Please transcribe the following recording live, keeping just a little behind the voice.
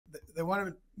they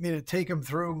wanted me to take them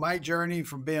through my journey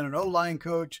from being an O-line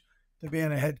coach to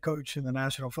being a head coach in the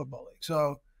National Football League.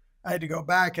 So I had to go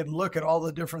back and look at all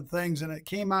the different things, and it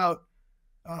came out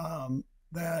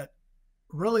that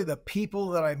really the people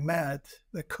that I met,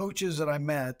 the coaches that I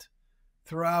met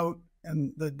throughout,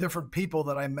 and the different people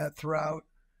that I met throughout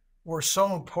were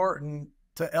so important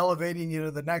to elevating you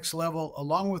to the next level,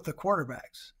 along with the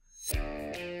quarterbacks.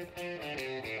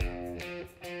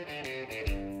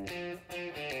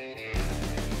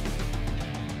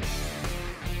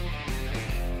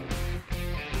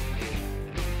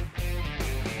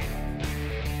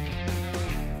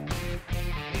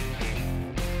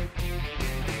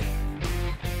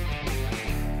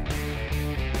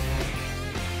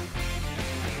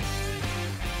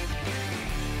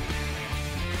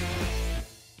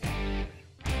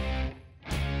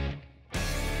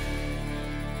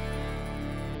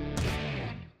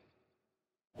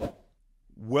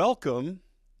 Welcome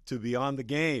to Beyond the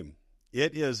Game.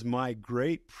 It is my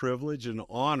great privilege and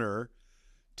honor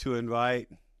to invite,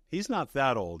 he's not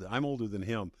that old, I'm older than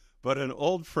him, but an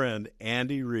old friend,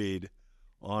 Andy Reid,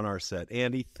 on our set.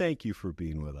 Andy, thank you for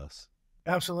being with us.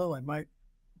 Absolutely, Mike.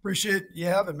 Appreciate you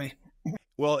having me.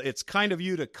 Well, it's kind of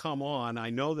you to come on.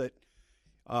 I know that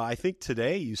I think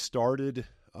today you started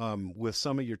with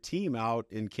some of your team out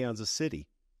in Kansas City.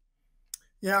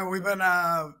 Yeah, we've been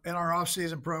in our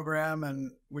off-season program,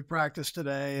 and we practiced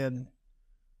today, and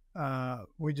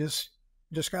we just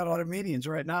got out of meetings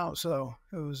right now, so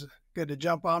it was good to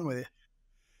jump on with you.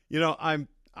 You know, I'm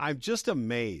just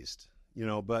amazed,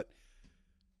 but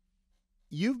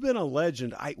you've been a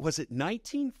legend. Was it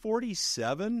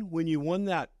 1947 when you won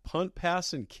that punt,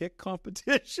 pass, and kick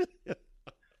competition? Yeah,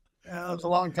 that was a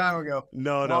long time ago.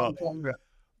 No.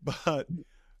 But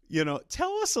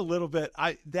tell us a little bit.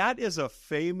 That is a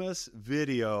famous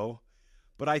video,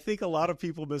 but I think a lot of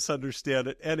people misunderstand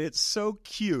it, and it's so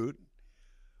cute.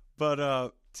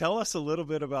 But tell us a little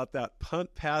bit about that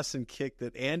punt, pass, and kick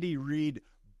that Andy Reid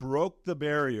broke the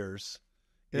barriers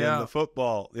in the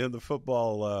football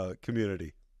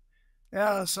community.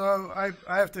 Yeah, so I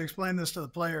have to explain this to the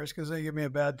players because they give me a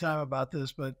bad time about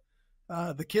this. But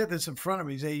the kid that's in front of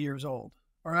me is 8 years old,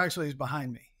 or actually he's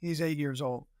behind me. He's 8 years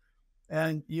old.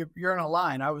 And you're in a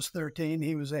line. I was 13.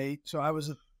 He was 8. So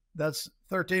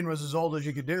 13 was as old as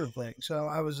you could do the thing. So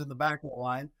I was in the back of the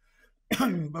line.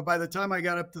 But by the time I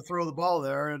got up to throw the ball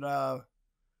there, and the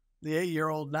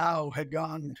 8-year-old now had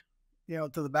gone, to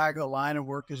the back of the line and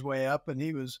worked his way up, and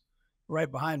he was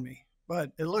right behind me.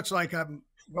 But it looks like I'm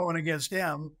going against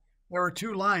him. There were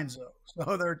two lines, though.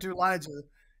 So there are two lines of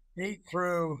 8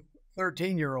 through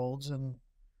 13-year-olds. And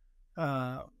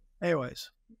anyways.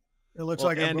 It looks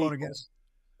like I'm going against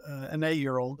an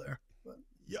 8-year-old there. But.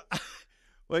 Yeah.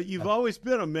 Well, you've always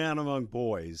been a man among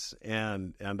boys,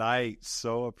 and I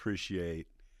so appreciate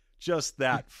just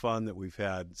that fun that we've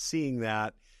had, seeing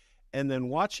that, and then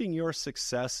watching your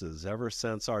successes ever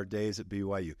since our days at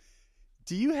BYU.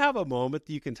 Do you have a moment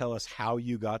that you can tell us how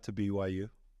you got to BYU?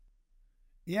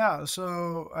 Yeah,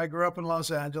 so I grew up in Los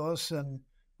Angeles, and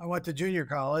I went to junior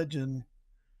college, and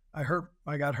I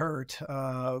got hurt.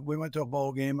 We went to a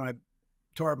bowl game. I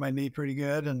tore up my knee pretty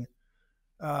good. And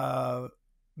BYU,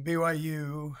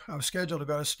 I was scheduled to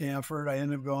go to Stanford. I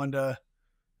ended up going to,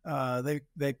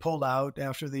 they pulled out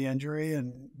after the injury,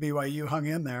 and BYU hung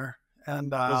in there.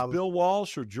 And was Bill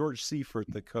Walsh or George Seifert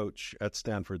the coach at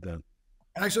Stanford then?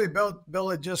 Actually, Bill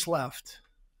had just left.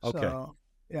 Okay. So,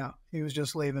 yeah, he was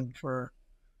just leaving for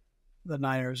the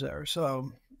Niners there.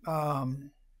 So,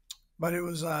 but it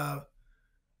was, it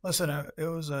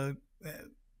was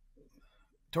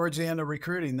towards the end of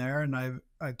recruiting there, and I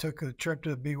took a trip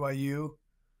to BYU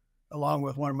along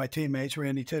with one of my teammates,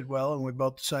 Randy Tidwell, and we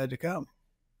both decided to come.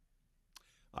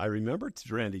 I remember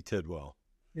Randy Tidwell.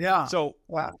 Yeah. So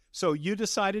wow. So you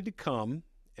decided to come,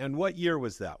 and what year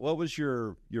was that? What was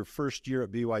your first year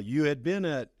at BYU? You had been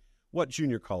at what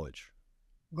junior college?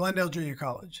 Glendale Junior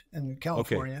College in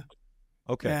California.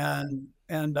 Okay.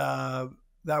 And that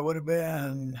would have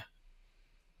been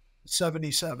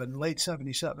 77, late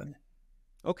 77.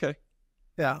 Okay.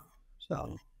 Yeah.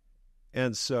 So.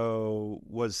 And so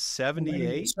was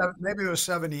 78? Maybe it was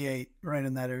 78, right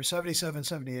in that area, 77,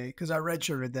 78, because I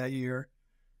redshirted that year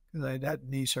because I had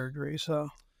knee surgery. So.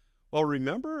 Well,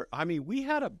 remember, we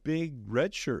had a big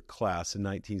redshirt class in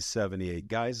 1978.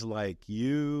 Guys like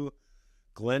you,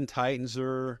 Glenn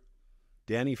Tittenser,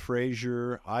 Danny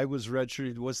Frazier. I was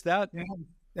redshirted. Was that? Yeah,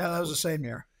 that was the same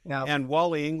year. Yeah. And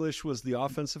Wally English was the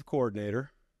offensive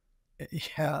coordinator.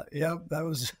 Yeah, that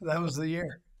was the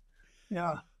year.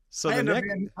 Yeah. So I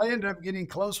ended up getting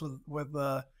close with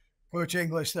Coach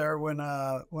English there when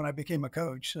I became a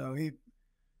coach. So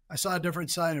I saw a different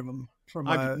side of him from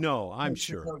I'm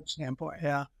sure coach standpoint.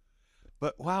 Yeah.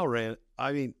 But wow, Rand,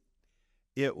 I mean,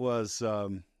 it was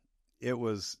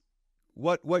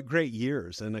what great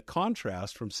years, and a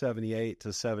contrast from 78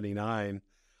 to 79.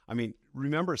 I mean,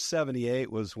 remember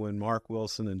 78 was when Mark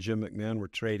Wilson and Jim McMahon were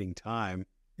trading time.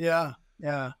 Yeah.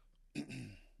 Well,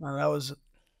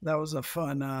 that was a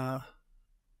fun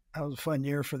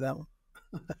year for them.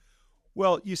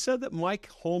 Well, you said that Mike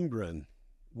Holmgren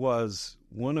was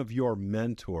one of your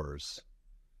mentors,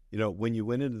 when you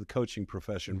went into the coaching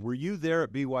profession. Were you there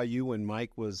at BYU when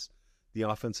Mike was the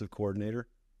offensive coordinator?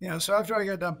 Yeah, so after I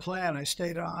got done playing, I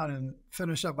stayed on and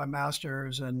finished up my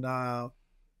master's and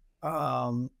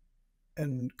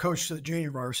coached the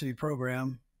junior varsity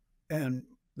program. And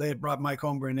they had brought Mike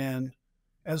Holmgren in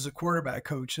as the quarterback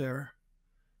coach there.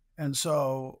 And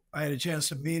so I had a chance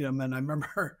to meet him. And I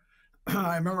remember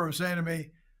him saying to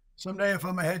me, "Someday if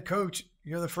I'm a head coach,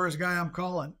 you're the first guy I'm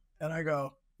calling." And I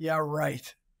go, "Yeah,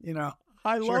 right."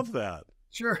 I love that.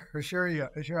 Sure.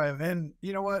 And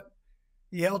you know what?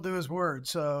 He held to his word.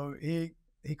 So he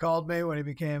called me when he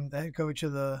became the head coach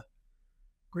of the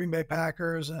Green Bay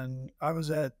Packers, and I was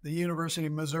at the University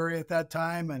of Missouri at that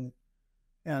time,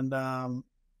 and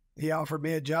he offered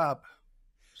me a job.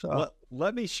 So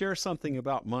let me share something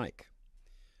about Mike,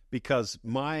 because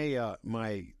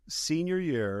my senior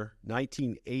year,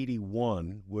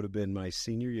 1981, would have been my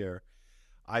senior year.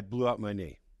 I blew out my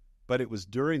knee, but it was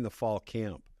during the fall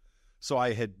camp, so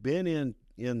I had been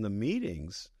in the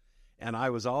meetings. And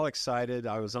I was all excited.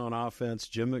 I was on offense.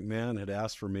 Jim McMahon had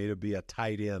asked for me to be a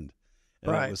tight end.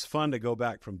 And It was fun to go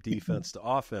back from defense to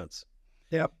offense.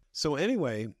 Yep. So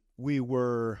anyway, we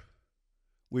were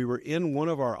in one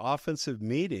of our offensive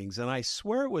meetings, and I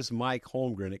swear it was Mike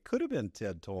Holmgren. It could have been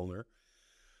Ted Tollner,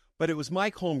 but it was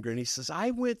Mike Holmgren. He says, "I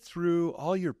went through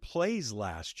all your plays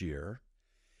last year,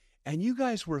 and you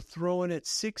guys were throwing it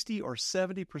 60 or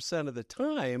 70% of the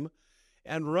time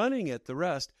and running it the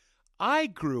rest. I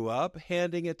grew up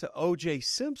handing it to O.J.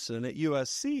 Simpson at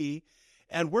USC,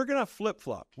 and we're gonna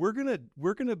flip-flop. We're gonna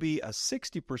be a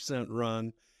 60%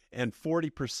 run and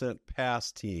 40%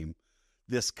 pass team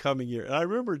this coming year." And I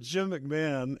remember Jim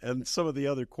McMahon and some of the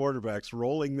other quarterbacks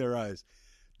rolling their eyes.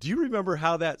 Do you remember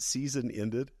how that season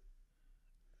ended?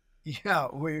 Yeah,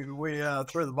 we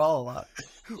threw the ball a lot.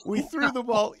 We threw the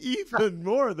ball even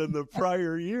more than the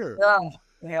prior year.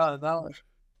 Yeah, that was.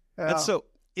 Yeah. And so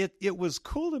it was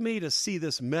cool to me to see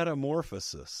this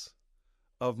metamorphosis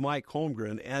of Mike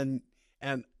Holmgren,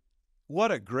 and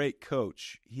what a great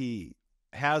coach he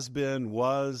has been,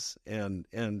 was, and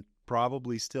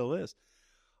probably still is.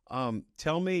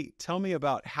 Tell me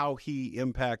about how he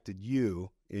impacted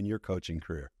you in your coaching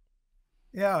career.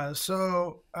 Yeah.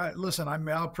 So listen,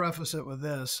 I'll preface it with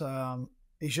this.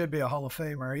 He should be a Hall of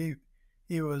Famer.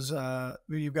 He was,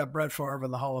 you've got Brett Favre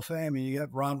in the Hall of Fame, and you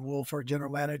got Ron Wolford,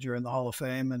 general manager, in the Hall of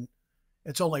Fame. And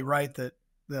it's only right that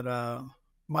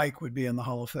Mike would be in the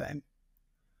Hall of Fame.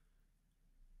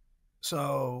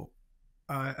 So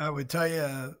I would tell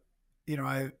you,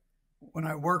 when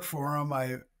I worked for him,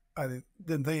 I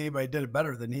didn't think anybody did it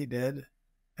better than he did.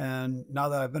 And now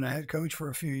that I've been a head coach for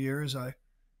a few years, I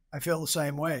feel the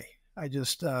same way. I think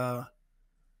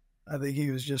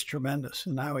he was just tremendous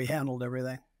in how he handled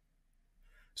everything.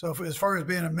 So as far as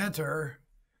being a mentor,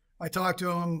 I talk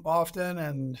to him often,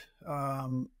 and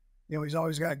he's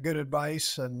always got good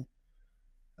advice, and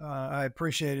I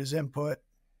appreciate his input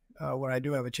when I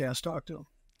do have a chance to talk to him.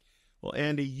 Well,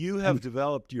 Andy, you have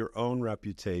developed your own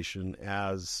reputation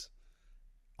as,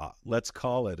 let's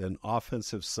call it, an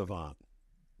offensive savant.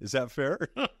 Is that fair?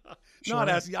 Sure. Not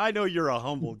asking. I know you're a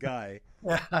humble guy.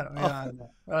 Yeah, I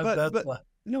know.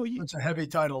 It's a heavy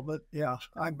title, but yeah,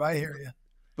 I hear you.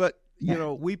 But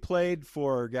we played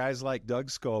for guys like Doug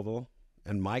Scoville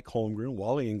and Mike Holmgren,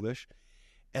 Wally English,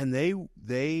 and they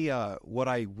what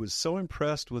I was so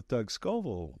impressed with Doug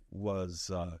Scoville was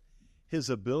his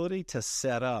ability to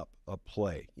set up a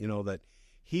play. That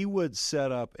he would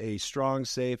set up a strong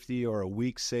safety or a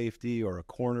weak safety or a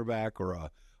cornerback or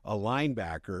a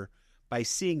linebacker by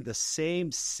seeing the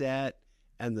same set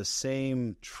and the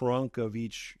same trunk of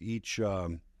each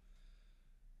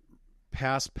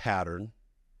pass pattern.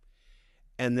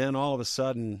 And then all of a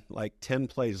sudden, like 10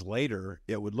 plays later,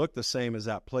 it would look the same as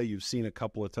that play you've seen a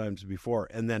couple of times before,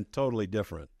 and then totally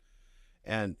different.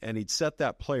 And he'd set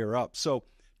that player up. So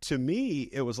to me,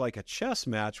 it was like a chess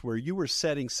match where you were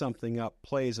setting something up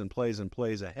plays and plays and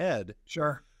plays ahead.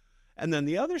 Sure. And then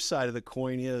the other side of the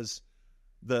coin is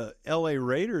the LA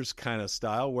Raiders kind of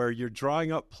style where you're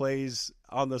drawing up plays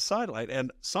on the sideline.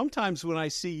 And sometimes when I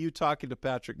see you talking to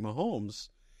Patrick Mahomes,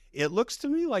 it looks to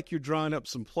me like you're drawing up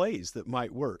some plays that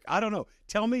might work. I don't know.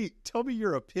 Tell me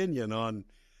your opinion on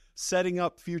setting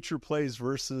up future plays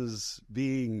versus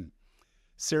being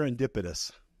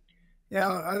serendipitous.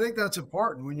 Yeah, I think that's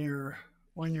important when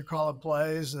you're calling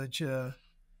plays, that you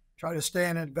try to stay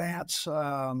in advance,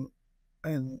 and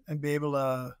be able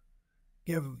to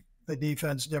give the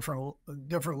defense different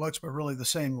looks, but really the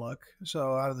same look.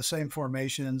 So out of the same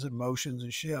formations and motions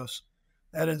and shifts,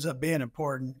 that ends up being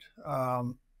important.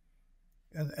 And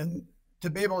to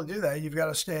be able to do that, you've got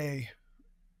to stay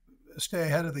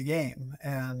ahead of the game,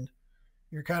 and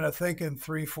you're kind of thinking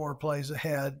 3-4 plays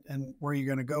ahead and where you're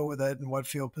going to go with it and what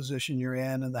field position you're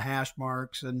in and the hash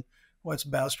marks and what's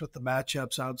best with the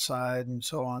matchups outside and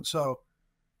so on. So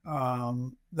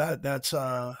that's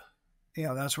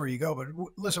that's where you go. But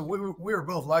listen, we were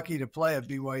both lucky to play at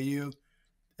BYU,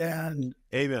 and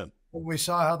amen. We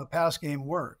saw how the pass game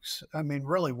works. I mean,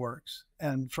 really works.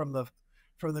 And from the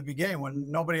beginning,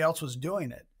 when nobody else was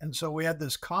doing it, and so we had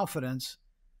this confidence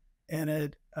in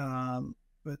it,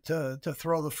 but to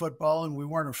throw the football, and we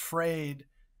weren't afraid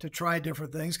to try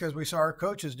different things because we saw our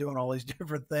coaches doing all these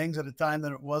different things at a time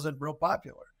that it wasn't real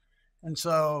popular. And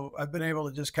so I've been able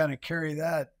to just kind of carry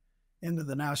that into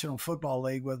the National Football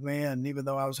League with me. And even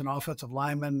though I was an offensive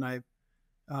lineman, Mike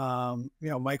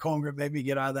Holmgren made me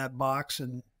get out of that box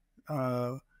and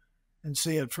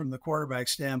see it from the quarterback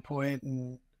standpoint.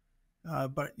 And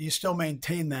but you still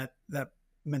maintain that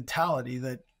mentality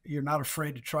that you're not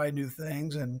afraid to try new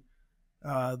things, and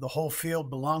the whole field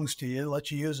belongs to you.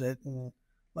 Let you use it, and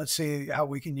let's see how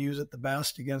we can use it the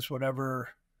best against whatever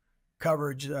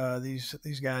coverage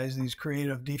these guys, these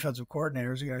creative defensive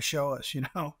coordinators, are going to show us.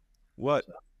 What?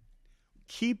 So.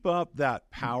 Keep up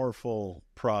that powerful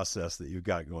process that you've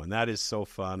got going. That is so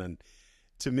fun, and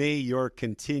to me, you're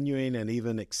continuing and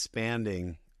even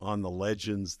expanding on the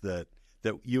legends that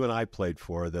you and I played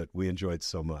for that we enjoyed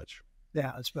so much.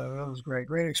 Yeah, it was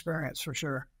great experience for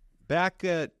sure. Back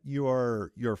at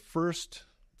your first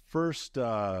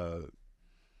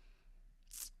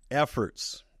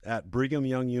efforts at Brigham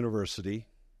Young University,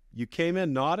 you came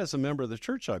in not as a member of the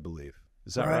church, I believe.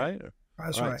 Is that right?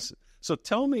 That's right. So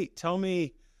tell me,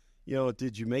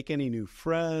 did you make any new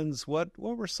friends? What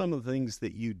were some of the things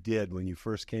that you did when you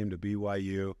first came to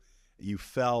BYU, you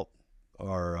felt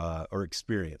or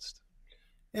experienced?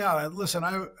 Yeah, listen,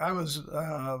 I was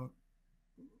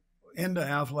into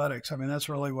athletics. I mean, that's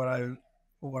really what I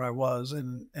was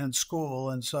in school.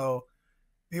 And so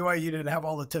BYU didn't have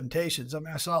all the temptations. I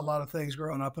mean, I saw a lot of things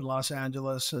growing up in Los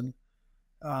Angeles, and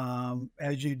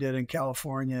as you did in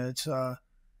California, it's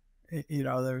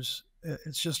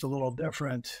it's just a little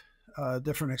different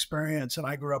experience. And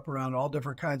I grew up around all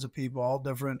different kinds of people, all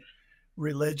different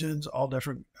religions, all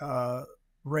different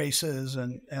races,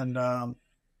 and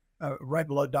right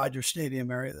below Dodger Stadium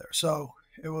area there. So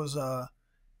it was a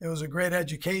great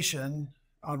education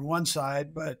on one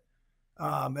side, but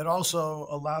it also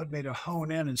allowed me to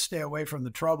hone in and stay away from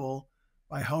the trouble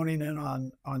by honing in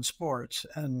on sports.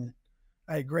 And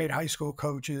I had great high school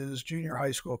coaches, junior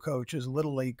high school coaches,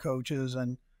 little league coaches,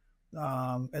 and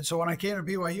so when I came to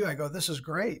BYU, I go, this is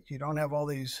great. You don't have all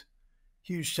these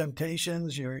huge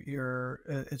temptations.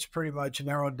 It's pretty much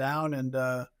narrowed down and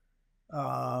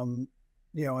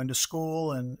into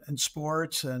school and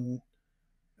sports and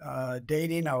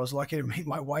dating. I was lucky to meet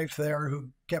my wife there, who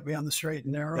kept me on the straight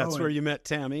and narrow. That's where you met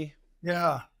Tammy.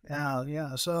 Yeah.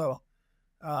 So,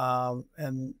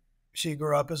 and she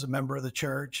grew up as a member of the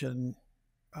church, and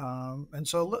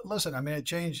so listen, I mean, it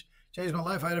changed my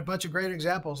life. I had a bunch of great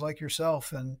examples like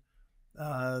yourself, and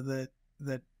that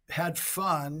had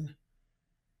fun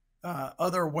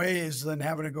other ways than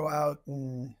having to go out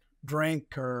and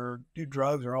drink or do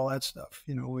drugs or all that stuff.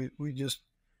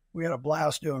 We had a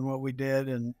blast doing what we did,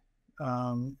 and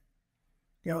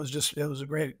it was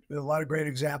a lot of great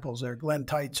examples there. Glenn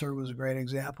Teitzer was a great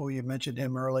example. You mentioned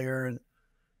him earlier, and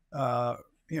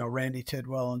Randy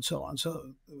Tidwell and so on.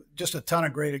 So just a ton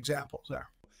of great examples there.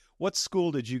 What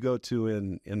school did you go to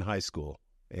in high school?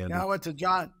 And I went to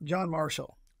John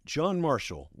Marshall. John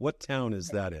Marshall. What town is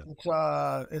that in?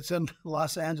 It's in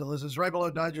Los Angeles. It's right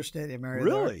below Dodger Stadium area.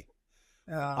 Really?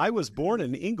 I was born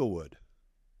in Inglewood.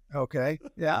 Okay.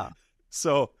 Yeah.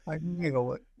 So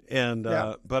Inglewood. And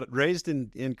but raised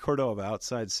in Cordova,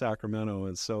 outside Sacramento,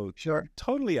 and so sure,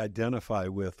 totally identify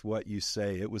with what you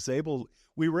say.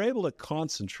 We were able to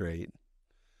concentrate.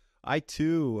 I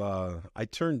too, I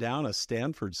turned down a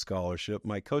Stanford scholarship.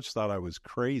 My coach thought I was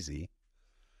crazy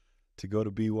to go to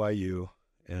BYU,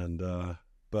 and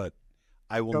but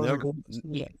I will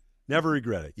never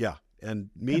regret it. Yeah, and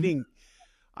meeting.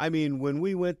 I mean, when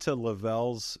we went to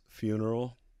Lavelle's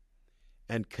funeral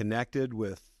and connected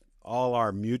with all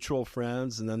our mutual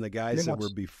friends, and then the guys that were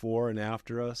before and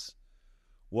after us.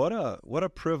 What a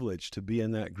privilege to be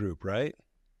in that group, right?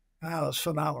 Oh, it was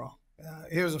phenomenal.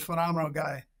 He was a phenomenal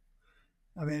guy.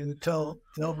 I mean, until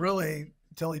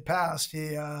he passed,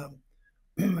 he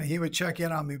would check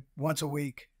in on me once a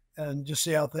week and just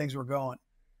see how things were going.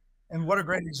 And what a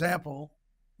great example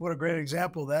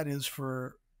that is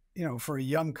for a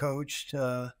young coach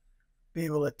to be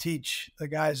able to teach the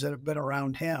guys that have been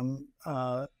around him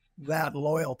that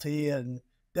loyalty and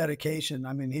dedication.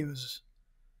 I mean, he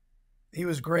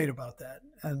was great about that.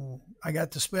 And I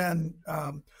got to spend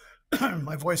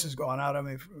my voice is going out. I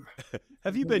mean,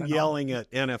 have you been yelling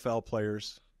at NFL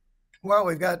players? Well,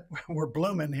 we're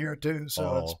blooming here too,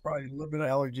 so it's probably a little bit of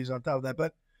allergies on top of that.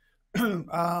 But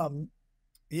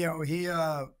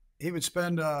he would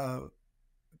spend a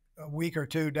week or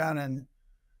two down in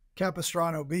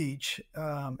Capistrano Beach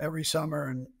every summer,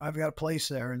 and I've got a place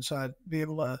there, and so I'd be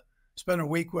able to spend a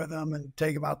week with him and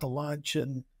take him out to lunch,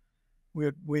 and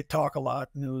we'd talk a lot,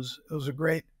 and it was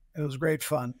great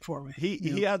fun for me.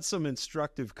 He had some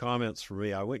instructive comments for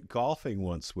me. I went golfing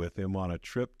once with him on a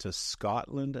trip to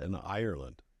Scotland and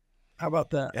Ireland. How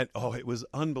about that? And it was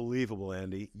unbelievable,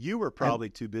 Andy. You were probably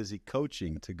too busy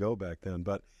coaching to go back then,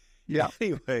 but yeah.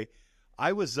 Anyway,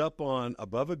 I was up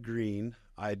above a green.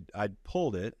 I'd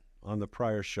pulled it on the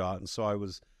prior shot, and so I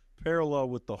was parallel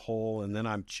with the hole, and then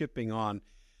I'm chipping on.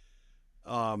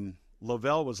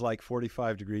 Lavelle was like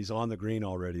 45 degrees on the green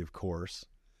already, of course,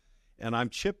 and I'm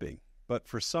chipping. But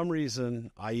for some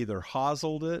reason, I either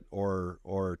hoselled it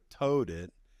or towed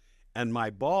it, and my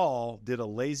ball did a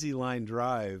lazy line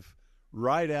drive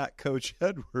right at Coach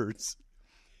Edwards.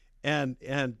 And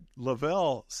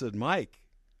Lavelle said, "Mike,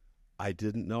 I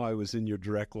didn't know I was in your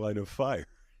direct line of fire."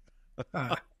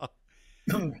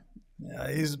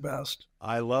 Yeah, he's the best.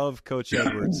 I love Coach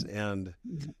Edwards, and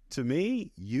to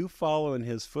me, you follow in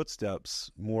his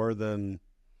footsteps more than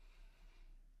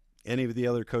any of the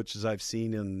other coaches I've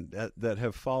seen that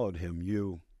have followed him.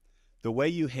 The way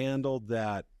you handled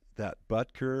that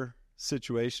Butker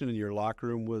situation in your locker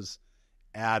room was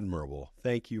admirable.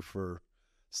 Thank you for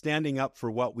standing up for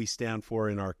what we stand for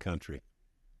in our country.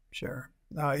 Sure.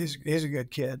 No, he's a good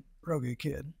kid, real good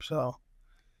kid. So,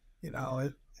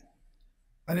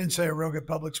 I didn't say a real good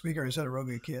public speaker. I said a real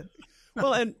good kid.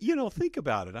 Well, and, think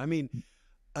about it. I mean,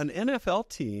 an NFL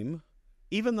team,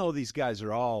 even though these guys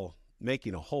are all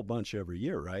making a whole bunch every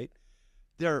year, right?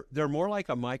 They're more like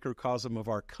a microcosm of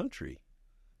our country.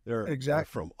 They're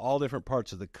from all different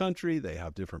parts of the country. They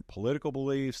have different political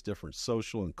beliefs, different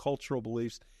social and cultural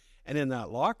beliefs. And in that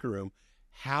locker room,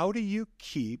 how do you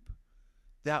keep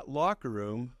that locker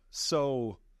room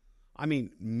so,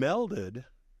 melded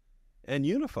and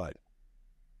unified?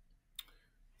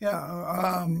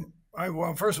 Yeah.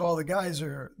 Well, first of all, these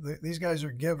guys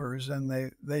are givers,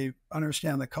 and they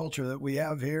understand the culture that we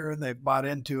have here, and they've bought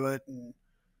into it, and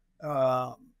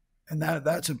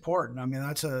that's important. I mean,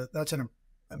 that's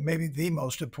maybe the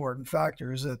most important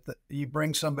factor is that you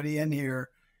bring somebody in here,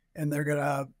 and they're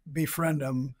gonna befriend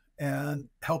them and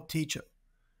help teach them,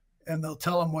 and they'll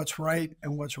tell them what's right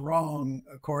and what's wrong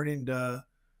according to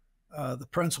the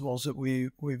principles that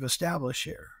we've established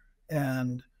here,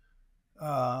 and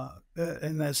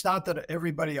it's not that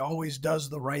everybody always does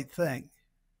the right thing,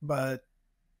 but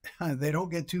they don't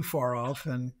get too far off.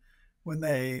 And when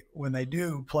they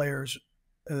do, players,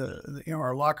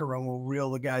 our locker room will reel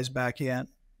the guys back in,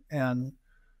 and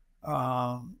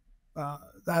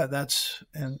that's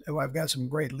I've got some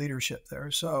great leadership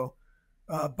there. So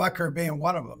Bucker being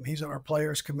one of them, he's on our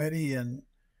players committee, and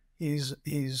he's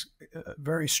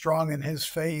very strong in his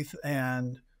faith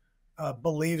and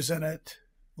believes in it.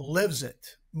 Lives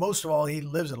it. Most of all, he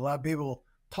lives it. A lot of people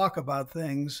talk about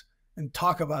things and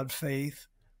talk about faith,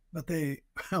 but they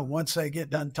once they get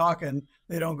done talking,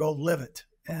 they don't go live it.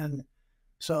 And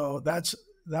so that's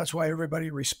why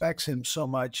everybody respects him so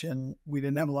much. And we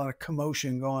didn't have a lot of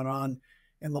commotion going on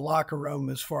in the locker room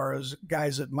as far as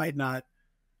guys that might not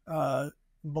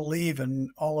believe in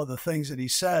all of the things that he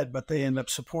said, but they end up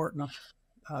supporting him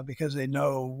because they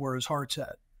know where his heart's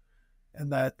at,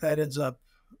 and that ends up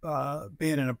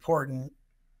being an important,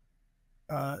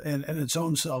 in its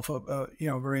own self,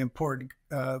 very important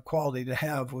quality to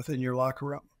have within your locker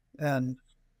room. And,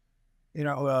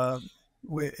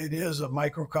 it is a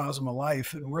microcosm of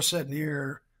life. And we're sitting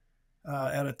here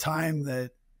at a time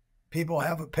that people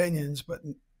have opinions, but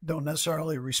don't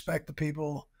necessarily respect the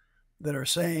people that are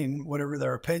saying whatever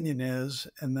their opinion is,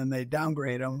 and then they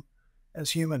downgrade them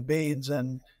as human beings.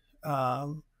 And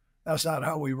that's not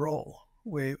how we roll.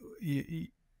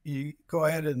 You go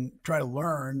ahead and try to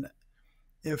learn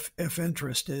if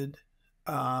interested,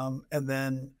 and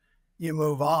then you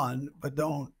move on, but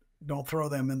don't throw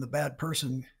them in the bad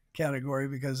person category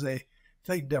because they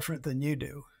think different than you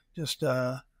do. Just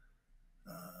you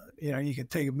can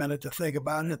take a minute to think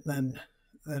about it, and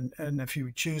if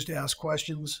you choose to ask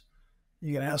questions,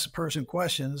 you can ask the person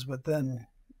questions. But then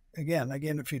again,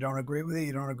 if you don't agree with it,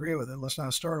 you don't agree with it. Let's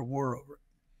not start a war over it,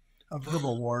 a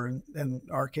verbal war in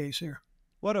our case here.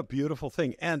 What a beautiful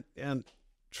thing, and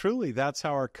truly, that's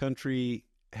how our country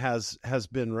has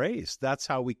been raised. That's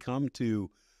how we come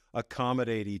to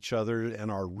accommodate each other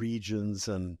and our regions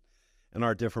and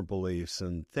our different beliefs.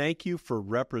 And thank you for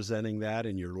representing that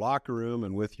in your locker room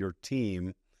and with your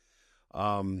team.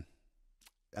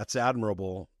 That's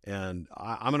admirable. And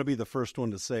I'm going to be the first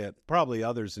one to say it. Probably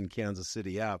others in Kansas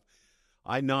City have.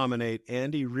 I nominate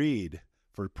Andy Reid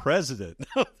for president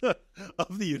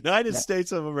of the United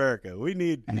States of America.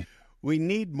 We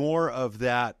need more of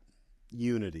that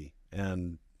unity.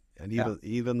 And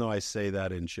even though I say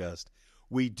that in jest,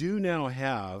 we do now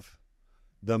have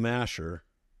the Masher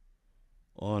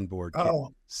on board. Oh,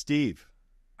 Steve.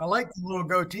 I like the little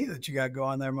goatee that you got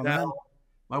going there, my man.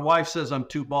 My wife says I'm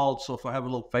too bald, so if I have a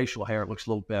little facial hair, it looks a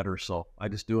little better. So I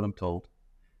just do what I'm told.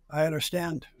 I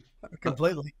understand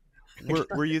completely.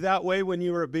 Were you that way when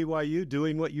you were at BYU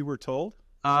doing what you were told?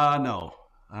 No.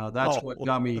 That's what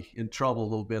got me in trouble a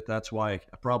little bit. That's why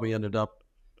I probably ended up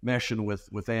meshing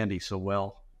with Andy so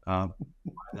well in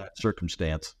that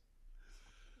circumstance.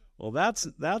 Well, that's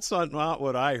not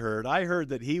what I heard. I heard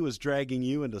that he was dragging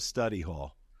you into study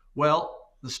hall. Well,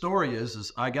 the story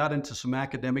is I got into some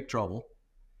academic trouble.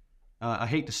 I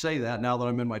hate to say that now that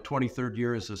I'm in my 23rd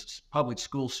year as a public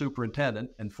school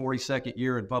superintendent and 42nd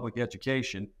year in public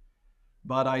education,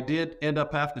 but I did end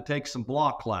up having to take some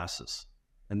block classes.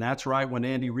 And that's right when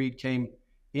Andy Reid came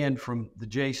in from the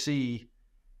JC.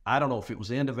 I don't know if it was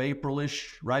the end of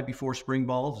April-ish, right before spring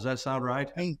ball. Does that sound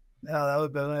right? Yeah, that would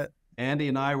have been it. Andy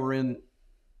and I were in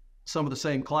some of the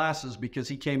same classes because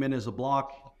he came in as a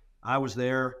block. I was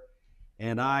there,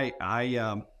 and I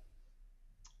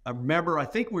remember, I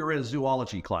think we were in a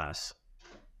zoology class,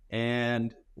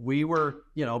 and we were,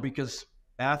 because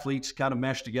athletes kind of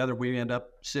mesh together, we end up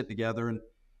sitting together, and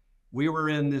we were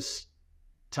in this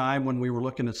time when we were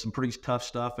looking at some pretty tough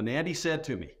stuff, and Andy said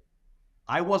to me,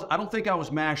 I don't think I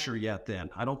was Masher yet then.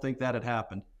 I don't think that had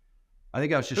happened. I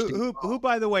think I was just... Who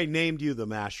by the way, named you the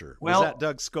Masher? Well, was that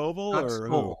Doug Scoville Doug or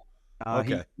Scoville. who?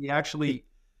 Okay. He actually,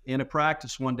 in a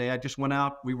practice one day, I just went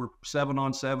out. We were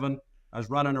 7-on-7. I was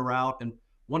running a route, and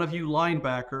one of you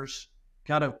linebackers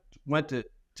kind of went to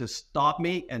stop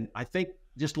me, and I think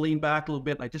just leaned back a little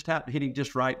bit. And I just happened to hit him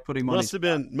just right, put him on his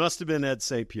back. Must have been Ed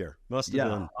St. Pierre. Must have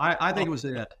been. I think it was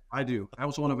Ed. I do. That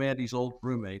was one of Andy's old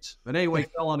roommates. But anyway, he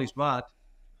fell on his butt,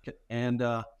 and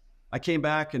I came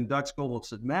back, and Doug Scoville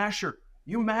said, Masher,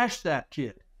 you mashed that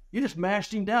kid. You just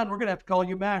mashed him down. We're going to have to call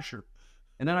you Masher.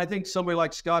 And then I think somebody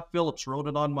like Scott Phillips wrote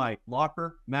it on my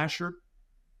locker, Masher.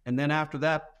 And then after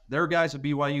that, there are guys at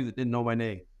BYU that didn't know my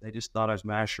name. They just thought I was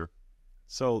Masher.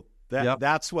 So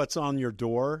that's what's on your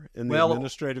door in the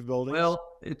administrative buildings? Well,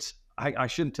 I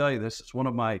shouldn't tell you this. It's one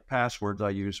of my passwords I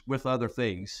use with other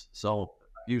things. So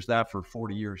I've used that for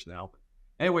 40 years now.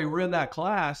 Anyway, we're in that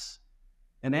class,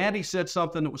 and Andy said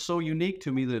something that was so unique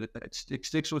to me that it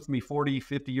sticks with me 40,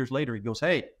 50 years later. He goes,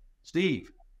 hey,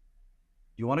 Steve,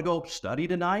 you want to go study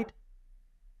tonight?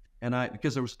 And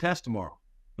because there was a test tomorrow.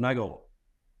 And I go,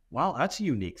 wow, that's a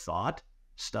unique thought.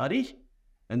 Study?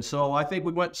 And so I think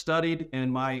we went and studied,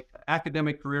 and my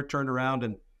academic career turned around,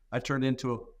 and I turned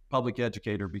into a public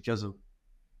educator because of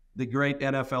the great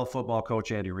NFL football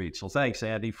coach, Andy Reid. So thanks,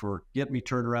 Andy, for getting me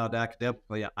turned around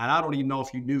academically. And I don't even know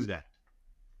if you knew that.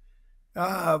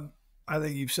 I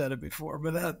think you've said it before,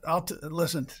 but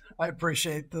listen, I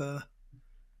appreciate the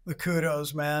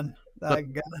kudos, man. How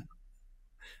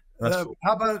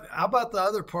about the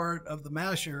other part of the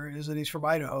Masher is that he's from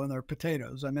Idaho and they're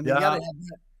potatoes. I mean, you got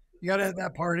to have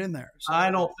that part in there. So I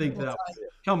don't think that.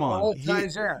 Come on.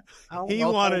 He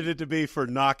wanted it to be for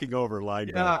knocking over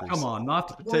linebackers. Yeah, come on.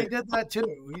 He did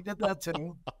that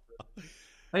too.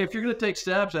 Hey, if you're going to take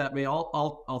stabs at me,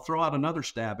 I'll throw out another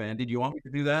stab, Andy. Do you want me to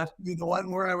do that? You the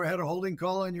one where I had a holding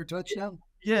call on your touchdown?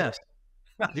 Yes.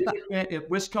 At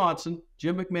Wisconsin,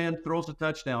 Jim McMahon throws a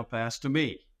touchdown pass to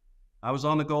me. I was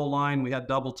on the goal line. We had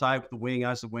double tie with the wing. I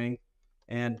was the wing.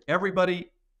 And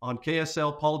everybody on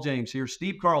KSL, Paul James here,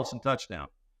 Steve Carlson, touchdown.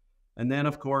 And then,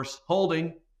 of course,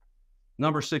 holding,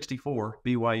 number 64,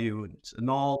 BYU. And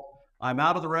all, I'm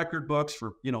out of the record books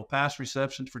for, pass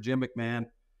receptions for Jim McMahon.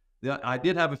 I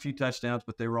did have a few touchdowns,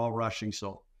 but they were all rushing.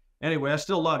 So anyway, I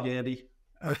still love you, Andy.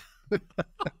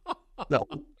 No.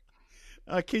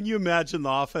 Can you imagine the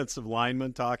offensive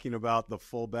lineman talking about the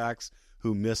fullbacks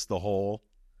who missed the hole?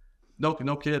 No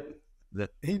kid.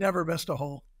 That He never missed a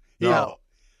hole. Yeah.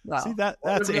 No. See,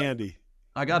 that's Andy.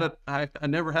 I got it. I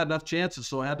never had enough chances,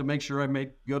 so I had to make sure I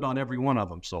made good on every one of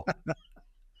them. So,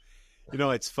 You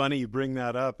know, it's funny you bring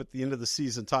that up at the end of the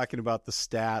season, talking about the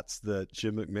stats that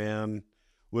Jim McMahon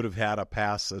would have had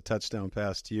a touchdown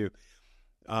pass to you.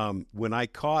 When I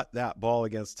caught that ball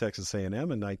against Texas A&M in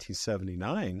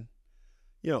 1979,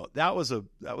 you know, that was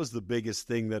the biggest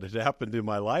thing that had happened in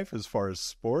my life as far as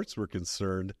sports were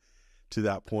concerned to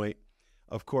that point.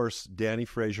 Of course, Danny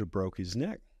Frazier broke his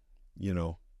neck, you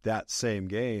know, that same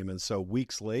game. And so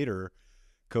weeks later,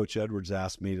 Coach Edwards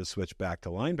asked me to switch back to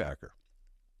linebacker.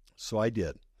 So I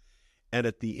did. And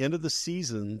at the end of the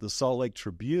season, the Salt Lake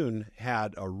Tribune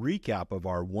had a recap of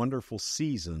our wonderful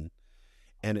season,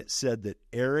 and it said that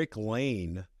Eric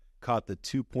Lane caught the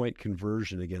 2-point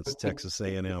conversion against Texas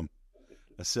A&M.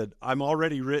 I said, I'm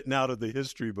already written out of the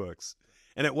history books.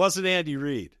 And it wasn't Andy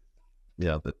Reid.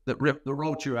 yeah, that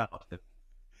wrote you out.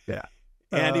 Yeah.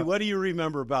 Andy, what do you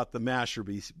remember about the masher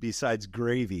besides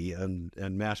gravy and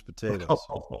mashed potatoes?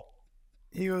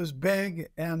 He was big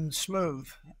and smooth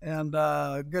and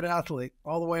good athlete,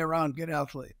 all the way around, good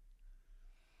athlete.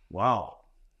 Wow.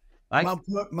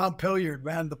 Mount Pilliard,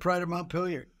 man, the pride of Mount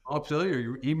Pilliard. I'll tell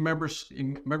you, he remembers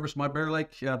my Bear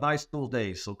Lake high school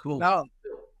days. So cool. Now,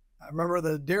 I remember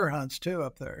the deer hunts too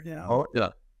up there. You know? Oh yeah.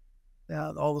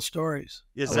 Yeah, all the stories.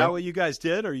 Is that what you guys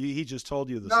did, or he just told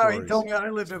you the No, stories? he told me I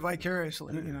lived it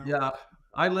vicariously. You know. Yeah,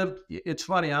 it's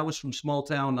funny. I was from small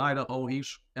town Idaho.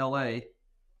 He's L.A.,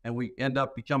 and we end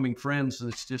up becoming friends.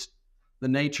 And it's just the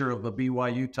nature of a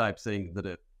BYU type thing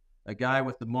that a guy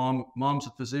with the mom's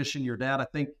a physician, your dad, I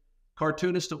think,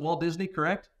 cartoonist at Walt Disney,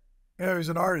 correct? Yeah, he was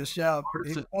an artist. Yeah,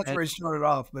 that's where he started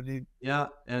off. But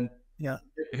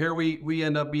here we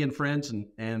end up being friends,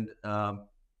 and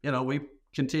you know, we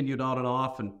continued on and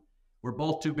off, and we're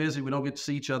both too busy. We don't get to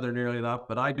see each other nearly enough,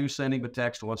 but I do send him a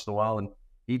text once in a while, and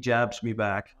he jabs me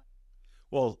back.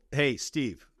 Well, hey,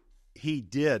 Steve, he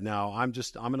did. Now, I'm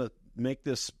going to make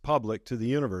this public to the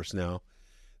universe now,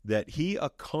 that he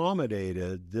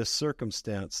accommodated this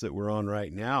circumstance that we're on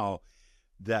right now,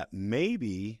 that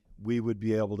maybe we would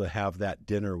be able to have that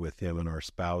dinner with him and our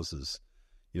spouses,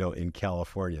 you know, in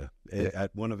California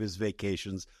at one of his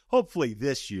vacations, hopefully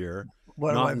this year.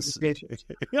 One of my vacations.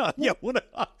 One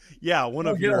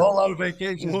of your a whole lot of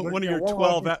vacations. One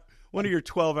of your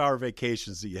 12-hour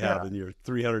vacations that you have in your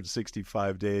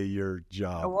 365-day-a-year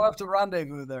job. We'll have to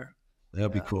rendezvous there.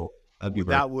 That'd be cool.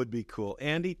 That would be cool.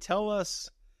 Andy, tell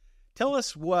us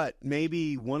what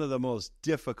maybe one of the most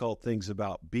difficult things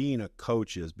about being a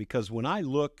coach is, because when I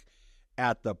look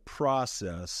at the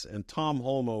process, and Tom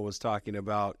Holmoe was talking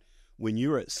about when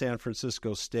you were at San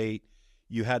Francisco State,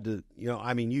 you had to, you know,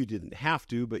 I mean, you didn't have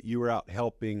to, but you were out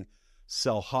helping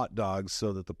sell hot dogs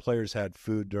so that the players had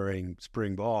food during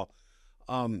spring ball.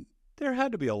 There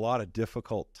had to be a lot of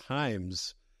difficult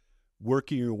times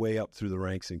working your way up through the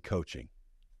ranks in coaching.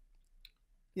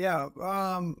 Yeah,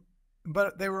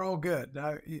 but they were all good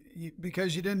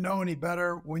because you didn't know any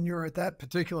better when you were at that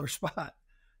particular spot.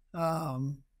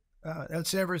 At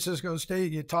San Francisco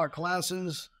State, you taught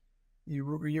classes. I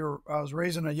was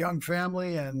raising a young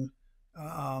family, and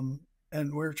we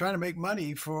were trying to make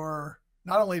money for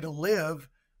not only to live,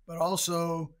 but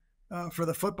also for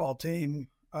the football team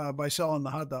by selling the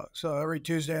hot dogs. So every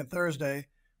Tuesday and Thursday,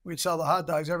 we'd sell the hot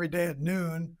dogs every day at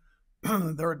noon.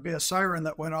 There would be a siren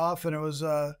that went off, and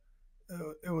that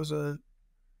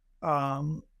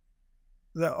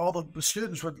all the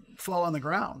students would fall on the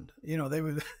ground. You know, they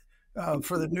would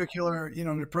for the nuclear, you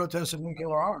know, to protest the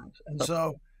nuclear arms, and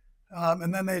so.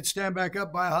 And then they'd stand back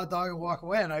up, buy a hot dog, and walk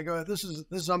away. And I go, "This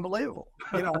is unbelievable,"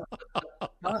 you know.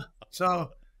 So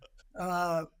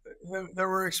there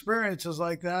were experiences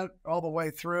like that all the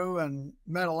way through, and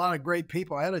met a lot of great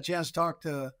people. I had a chance to talk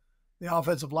to the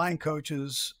offensive line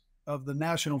coaches of the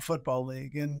National Football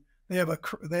League, and they have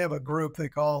a group they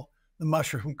call the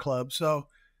Mushroom Club. So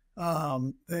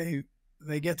they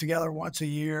get together once a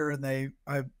year, and they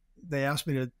asked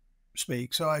me to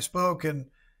speak. So I spoke, and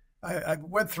I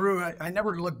went through, I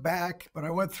never looked back, but I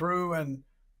went through, and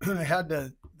they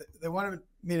wanted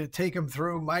me to take them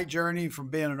through my journey from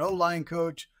being an O-line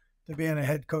coach to being a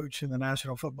head coach in the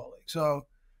National Football League. So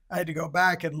I had to go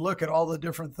back and look at all the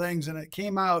different things. And it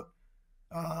came out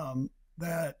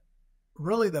that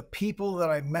really the people that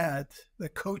I met, the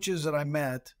coaches that I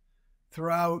met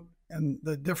throughout, and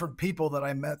the different people that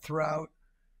I met throughout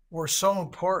were so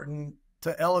important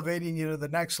to elevating you to the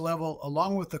next level,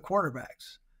 along with the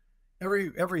quarterbacks.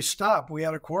 Every stop, we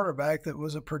had a quarterback that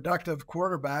was a productive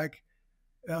quarterback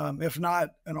if not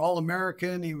an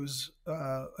All-American, he was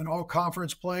an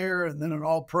All-Conference player and then an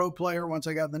All-Pro player once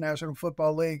I got in the National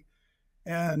Football League.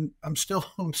 And I'm still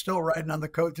riding on the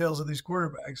coattails of these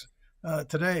quarterbacks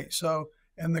today. So,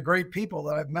 and the great people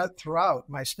that I've met throughout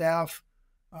my staff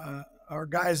are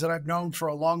guys that I've known for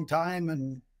a long time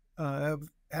and have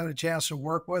had a chance to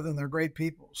work with, and they're great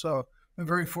people. So I'm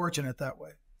very fortunate that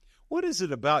way. What is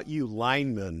it about you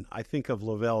linemen? I think of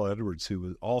Lavelle Edwards,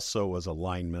 who also was a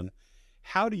lineman.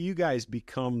 How do you guys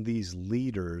become these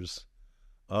leaders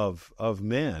of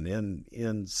men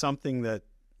in something that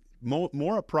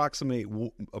more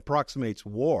approximates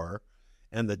war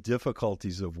and the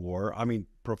difficulties of war? I mean,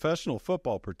 professional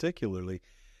football particularly,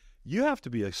 you have to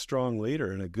be a strong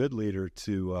leader and a good leader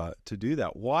to do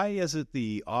that. Why is it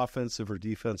the offensive or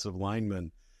defensive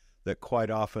linemen that quite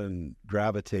often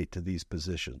gravitate to these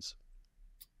positions?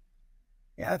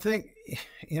 Yeah, I think,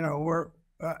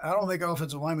 I don't think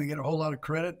offensive linemen get a whole lot of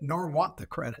credit, nor want the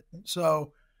credit.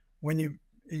 So when you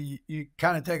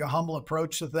kind of take a humble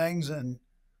approach to things and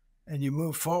you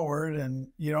move forward, and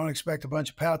you don't expect a bunch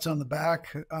of pats on the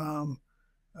back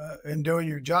in doing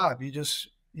your job.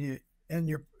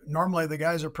 Normally the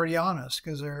guys are pretty honest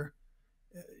because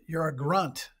you're a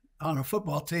grunt on a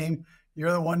football team.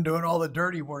 You're the one doing all the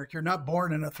dirty work. You're not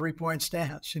born in a 3-point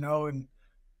stance,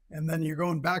 and then you're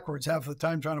going backwards half the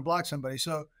time trying to block somebody.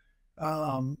 So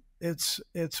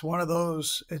it's one of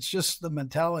those. It's just the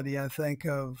mentality, I think,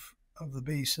 of the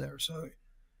beast there. So.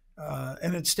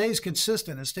 And it stays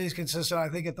consistent. It stays consistent, I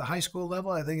think, at the high school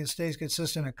level. I think it stays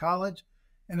consistent at college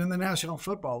and in the National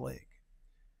Football League.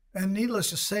 And needless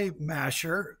to say,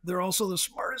 Masher, they're also the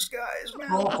smartest guys, man.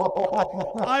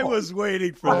 I was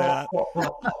waiting for that.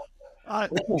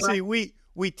 See, we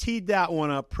teed that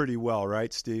one up pretty well,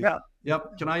 right, Steve? Yeah.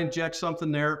 Yep. Can I inject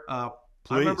something there? I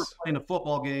remember playing a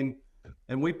football game,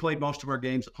 and we played most of our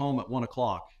games at home at 1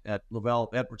 o'clock at Lavelle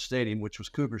Edwards Stadium, which was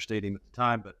Cougar Stadium at the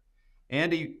time. But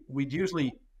Andy, we'd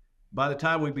usually, by the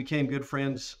time we became good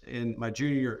friends in my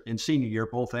junior and senior year,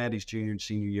 both Andy's junior and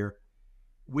senior year,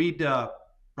 we'd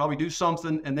probably do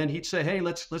something, and then he'd say, "Hey,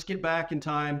 let's get back in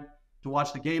time to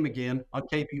watch the game again on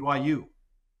KBYU."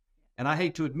 And I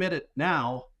hate to admit it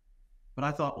now, but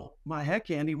I thought, well, my heck,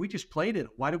 Andy, we just played it.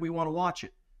 Why do we want to watch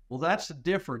it? Well, that's the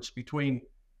difference between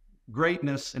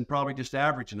greatness and probably just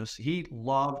averageness. He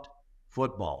loved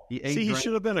football. He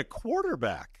should have been a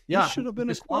quarterback. Yeah, he should have been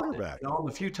a quarterback.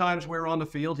 The few times we were on the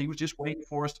field, he was just waiting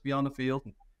for us to be on the field.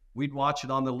 We'd watch it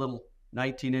on the little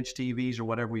 19-inch TVs or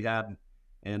whatever we had.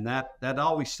 And that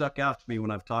always stuck out to me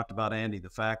when I've talked about Andy, the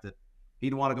fact that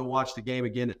he'd want to go watch the game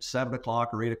again at 7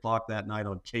 o'clock or 8 o'clock that night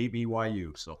on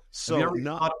KBYU. So have you ever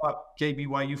thought about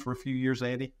KBYU for a few years,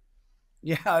 Andy?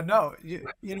 Yeah, no.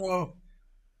 KBYU.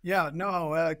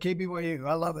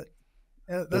 I love it.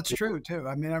 That's true, too.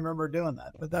 I mean, I remember doing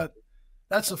that. But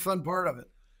that's the fun part of it.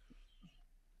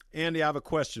 Andy, I have a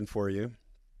question for you.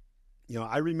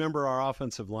 I remember our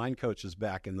offensive line coaches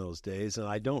back in those days, and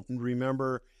I don't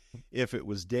remember if it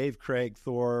was Dave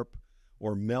Craigthorpe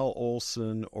or Mel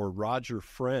Olson or Roger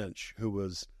French who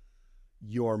was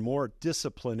your more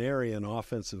disciplinarian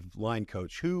offensive line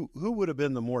coach. Who would have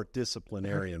been the more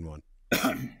disciplinarian one?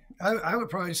 I would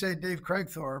probably say Dave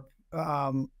Craigthorpe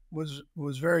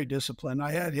was very disciplined.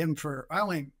 I had him I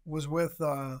only was with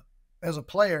as a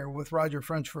player with Roger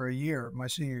French for a year, my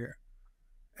senior year,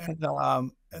 and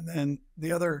then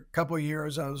the other couple of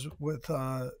years I was with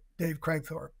Dave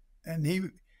Craigthorpe, and he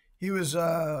was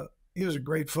a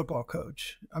great football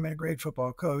coach. I mean, a great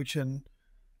football coach, and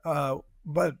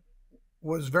but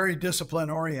was very discipline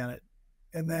oriented.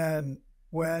 And then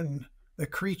when the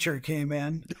creature came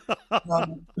in,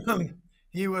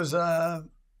 he was a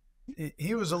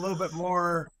little bit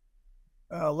more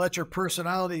let your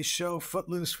personality show,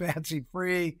 footloose, fancy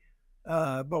free,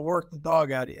 but work the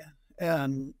dog out of you.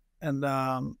 But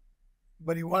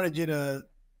he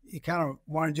kind of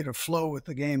wanted you to flow with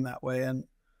the game that way, and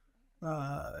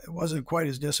it wasn't quite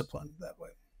as disciplined that way.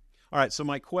 All right. So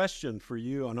my question for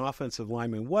you on offensive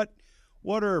linemen, what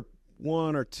are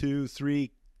 1 or 2,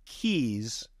 3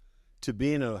 keys to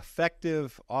being an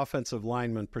effective offensive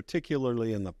lineman,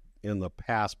 particularly in the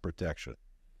pass protection?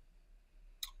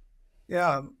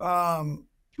 Yeah. 1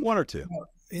 or 2.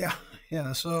 Yeah.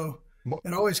 So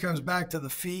it always comes back to the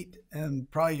feet and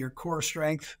probably your core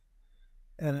strength,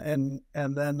 and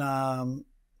then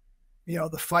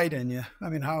the fight in you. I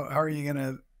mean, how are you going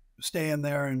to stay in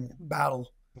there and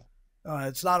battle?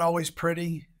 It's not always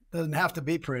pretty. Doesn't have to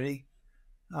be pretty,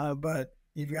 but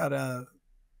you've got to.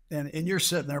 And you're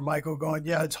sitting there, Michael, going,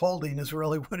 "Yeah, it's holding is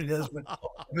really what it is." But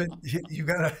you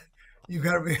got to be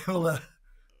able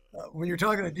when you're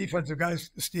talking to defensive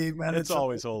guys, Steve, man, it's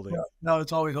always holding. No,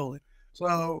 it's always holding.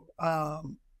 So,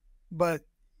 but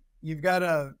you've got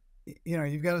to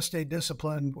stay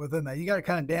disciplined within that. You got to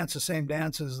kind of dance the same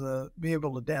dance be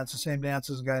able to dance the same dance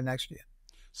as the guy next to you.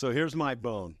 So here's my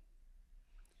bone.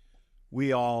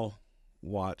 We all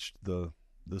watched the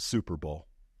Super Bowl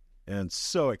and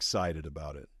so excited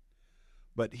about it.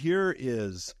 But here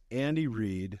is Andy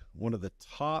Reid, one of the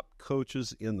top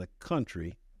coaches in the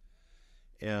country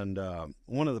and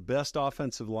one of the best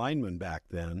offensive linemen back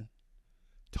then,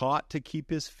 taught to keep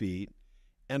his feet,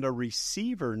 and a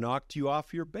receiver knocked you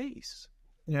off your base.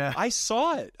 Yeah. I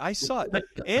saw it.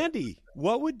 Andy,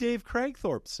 what would Dave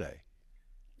Cragthorpe say?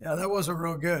 Yeah, that wasn't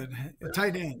real good.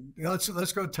 Tight end.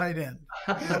 Let's go tight end.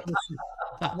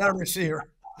 Not a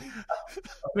receiver.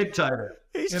 Big tight end.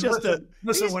 He's and just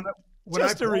listen, when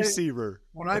a receiver.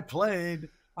 When I played,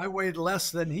 I weighed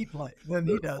less than he does.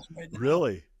 Right now.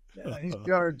 Really? Yeah, he's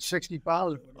 260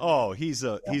 pounds. Oh, he's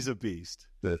a beast.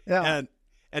 Yeah.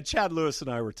 And Chad Lewis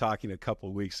and I were talking a couple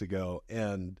of weeks ago,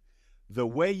 and the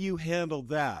way you handled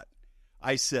that,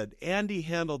 I said, Andy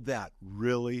handled that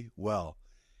really well.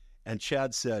 And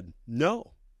Chad said,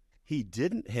 no, he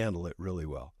didn't handle it really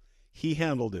well. He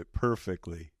handled it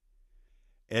perfectly.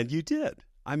 And you did.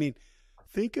 I mean,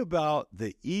 think about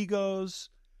the egos,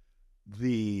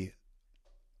 the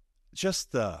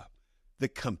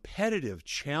competitive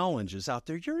challenges out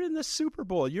there. You're in the Super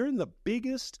Bowl. You're in the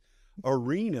biggest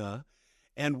arena.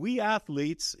 And we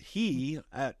athletes,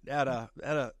 at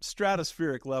a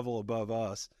stratospheric level above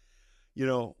us,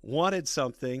 wanted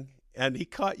something, and he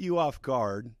caught you off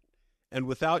guard and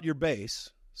without your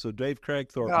base. So Dave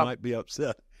Cragthorpe might be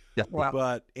upset. Yeah. Wow.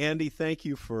 But Andy, thank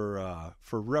you for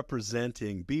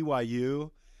representing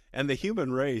BYU and the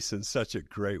human race in such a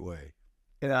great way.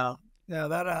 Yeah.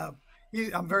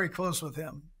 I'm very close with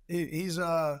him. He's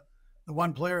the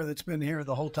one player that's been here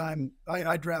the whole time.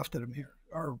 I drafted him here,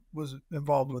 or was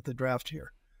involved with the draft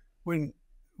here,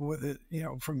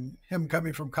 from him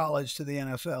coming from college to the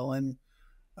NFL, and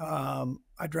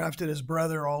I drafted his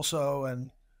brother also,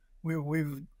 and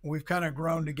we've kind of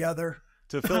grown together.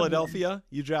 To Philadelphia,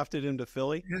 you drafted him to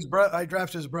Philly. I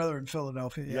drafted his brother in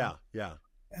Philadelphia. Yeah.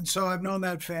 And so I've known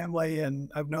that family, and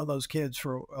I've known those kids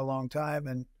for a long time,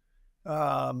 and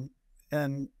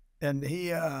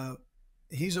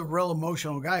he's a real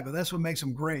emotional guy, but that's what makes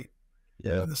him great.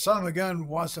 Yeah. And the son of a gun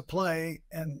wants to play,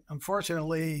 and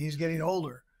unfortunately, he's getting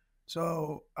older.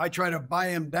 So I try to buy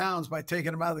him downs by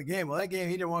taking him out of the game. Well, that game,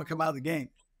 he didn't want to come out of the game.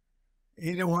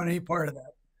 He didn't want any part of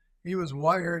that. He was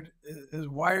as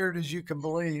wired as you can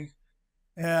believe,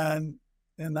 and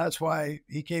that's why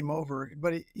he came over.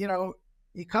 But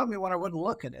he caught me when I wasn't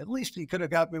looking. At least he could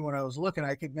have got me when I was looking.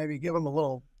 I could maybe give him a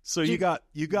little. So you got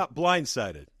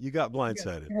blindsided. I got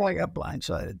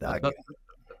blindsided, Doc.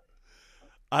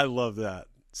 I love that.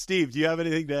 Steve, do you have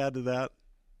anything to add to that?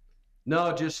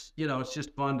 No, just it's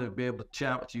just fun to be able to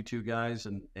chat with you two guys,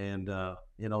 and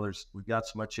we've got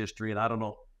so much history, and I don't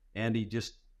know, Andy,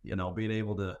 just being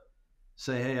able to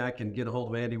say, hey, I can get a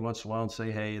hold of Andy once in a while and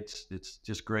say, hey, it's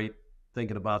just great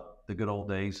thinking about the good old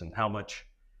days and how much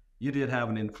you did have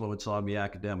an influence on me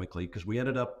academically, because we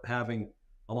ended up having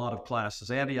a lot of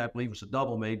classes. Andy, I believe, was a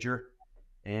double major,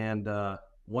 and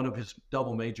one of his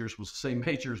double majors was the same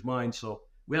major as mine, so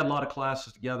we had a lot of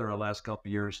classes together our last couple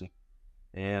of years,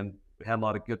 and we had a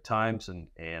lot of good times,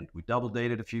 and we double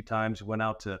dated a few times. We went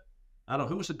out to, I don't know,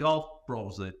 who was the golf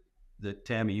pros that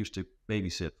Tammy used to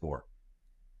babysit for?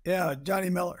 Yeah, Johnny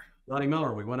Miller. Johnny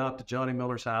Miller. We went out to Johnny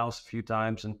Miller's house a few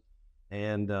times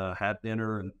and had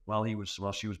dinner, and while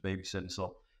she was babysitting.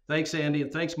 So thanks, Andy,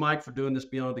 and thanks, Mike, for doing this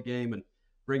Beyond the Game and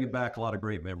bringing back a lot of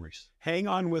great memories. Hang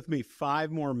on with me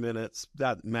 5 more minutes.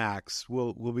 That max.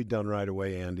 We'll be done right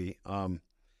away, Andy.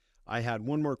 I had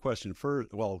one more question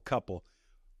a couple.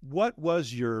 What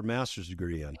was your master's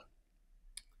degree in?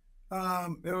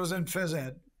 It was in phys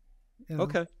ed.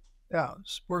 Okay. Yeah,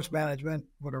 sports management,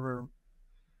 whatever.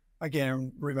 I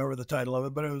can't remember the title of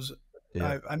it, but it was.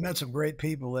 Yeah. I met some great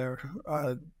people there.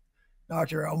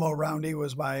 Dr. Elmo Roundy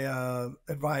was my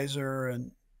advisor,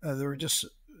 and there were just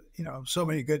so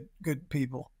many good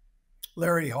people.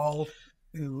 Larry Hall,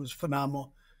 who was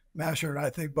phenomenal. Masher and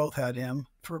I think both had him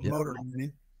for motor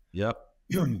learning. Yep.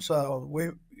 So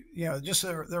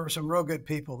there were some real good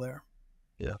people there.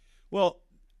 Yeah. Well,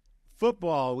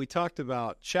 football, we talked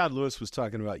about, Chad Lewis was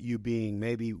talking about you being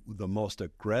maybe the most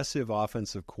aggressive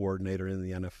offensive coordinator in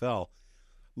the NFL.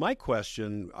 My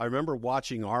question, I remember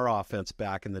watching our offense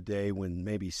back in the day when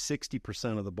maybe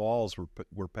 60% of the balls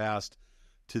were passed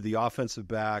to the offensive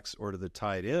backs or to the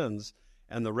tight ends,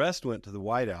 and the rest went to the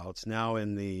wideouts. Now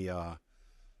in the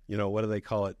what do they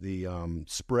call it? The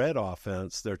spread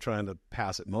offense. They're trying to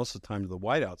pass it most of the time to the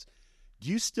wideouts. Do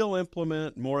you still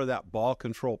implement more of that ball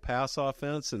control pass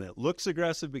offense, and it looks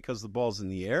aggressive because the ball's in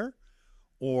the air,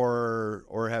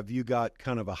 or have you got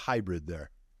kind of a hybrid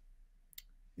there?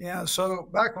 Yeah, so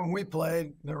back when we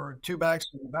played, there were two backs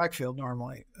in the backfield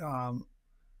normally.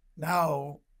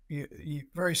 Now, you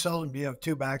very seldom do you have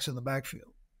two backs in the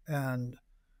backfield. And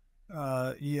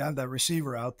you have that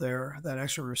receiver out there, that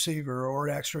extra receiver or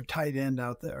an extra tight end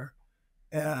out there.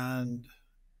 And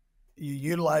you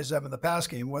utilize them in the pass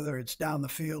game, whether it's down the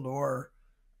field or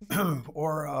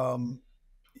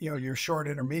your short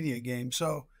intermediate game.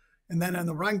 So, and then in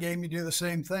the run game, you do the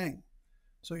same thing.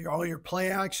 So all your play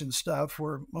action stuff,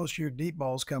 where most of your deep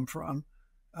balls come from,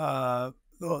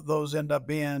 those end up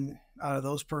being out of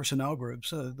those personnel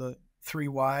groups, the three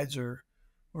wides or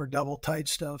double tight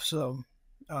stuff. So,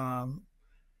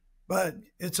 but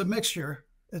it's a mixture.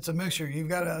 It's a mixture. You've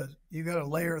got to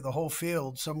layer the whole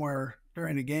field somewhere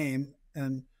during the game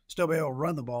and still be able to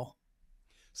run the ball.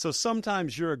 So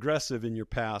sometimes you're aggressive in your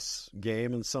pass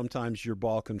game, and sometimes your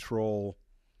ball control.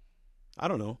 I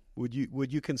don't know. Would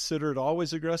you consider it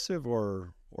always aggressive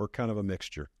or kind of a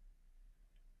mixture?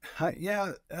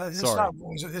 It's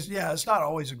not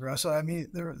always aggressive. I mean,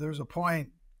 there's a point.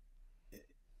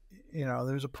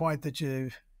 There's a point that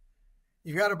you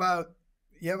have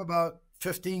about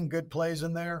 15 good plays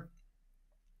in there.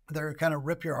 They're kind of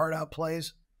rip your heart out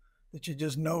plays that you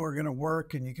just know are going to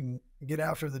work, and you can get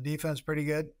after the defense pretty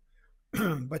good.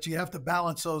 But you have to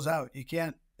balance those out. You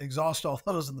can't exhaust all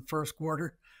those in the first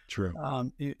quarter. True.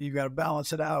 You've got to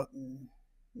balance it out and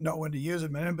know when to use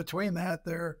them. And in between that,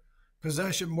 they're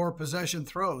more possession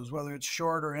throws, whether it's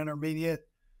short or intermediate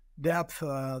depth.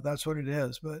 That's what it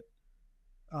is. But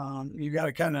you've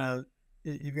got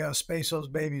to space those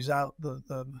babies out,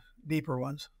 the deeper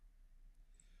ones.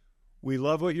 We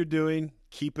love what you're doing.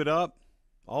 Keep it up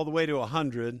all the way to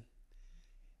 100.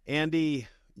 Andy,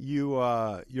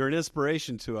 you're an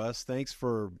inspiration to us. Thanks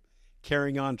for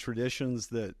carrying on traditions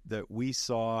that we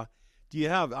saw. Do you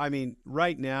have,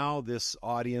 right now this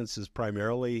audience is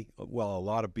primarily, a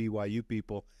lot of BYU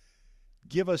people.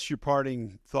 Give us your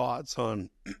parting thoughts on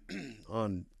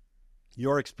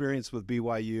your experience with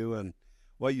BYU and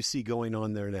what you see going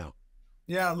on there now.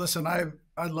 Yeah, listen, I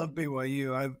love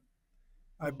BYU.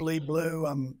 I bleed blue.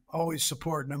 I'm always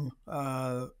supporting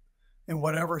them in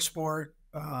whatever sport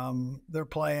they're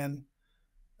playing.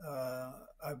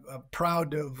 I'm proud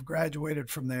to have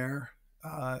graduated from there.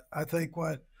 I think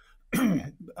what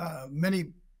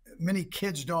many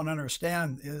kids don't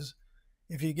understand is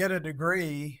if you get a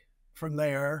degree from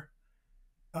there,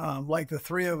 like the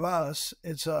three of us,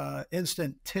 it's an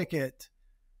instant ticket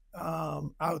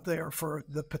out there for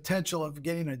the potential of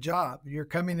getting a job. You're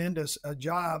coming into a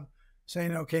job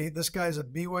saying, okay, this guy's a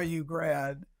BYU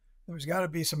grad. There's got to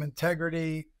be some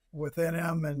integrity within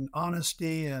him and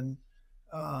honesty and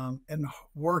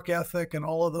work ethic and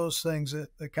all of those things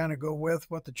that kind of go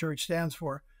with what the church stands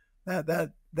for.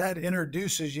 That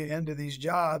introduces you into these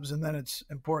jobs, and then it's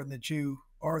important that you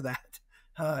are that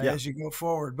as you go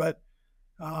forward. But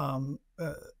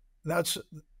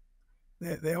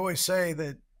they always say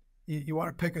that you want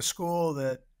to pick a school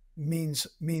that means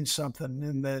something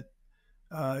and that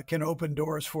can open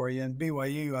doors for you. And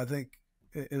BYU, I think,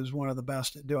 is one of the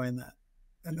best at doing that.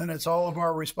 And then it's all of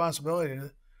our responsibility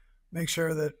to make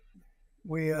sure that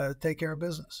we take care of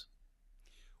business.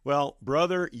 Well,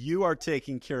 brother, you are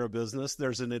taking care of business.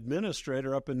 There's an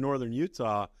administrator up in northern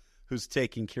Utah who's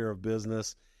taking care of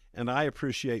business. And I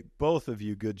appreciate both of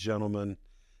you good gentlemen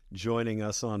joining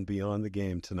us on Beyond the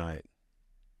Game tonight.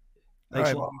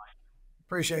 Thanks a lot.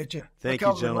 Appreciate you. Thank you,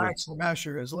 gentlemen. Relaxed the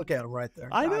masher is. Look at him right there.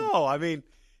 I know.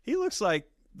 He looks like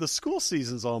the school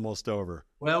season's almost over.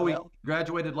 Well, we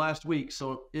graduated last week,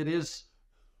 so it is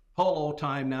polo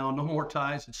time now. No more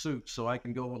ties and suits, so I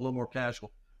can go a little more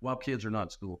casual while kids are not in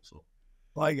school. So,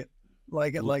 like it.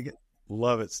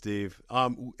 Love it, Steve.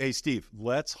 Hey, Steve,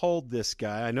 let's hold this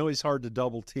guy. I know he's hard to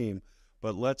double team,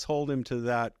 but let's hold him to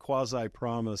that quasi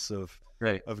promise of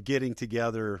getting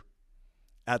together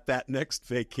at that next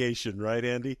vacation, right,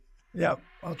 Andy? Yeah,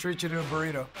 I'll treat you to a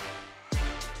burrito.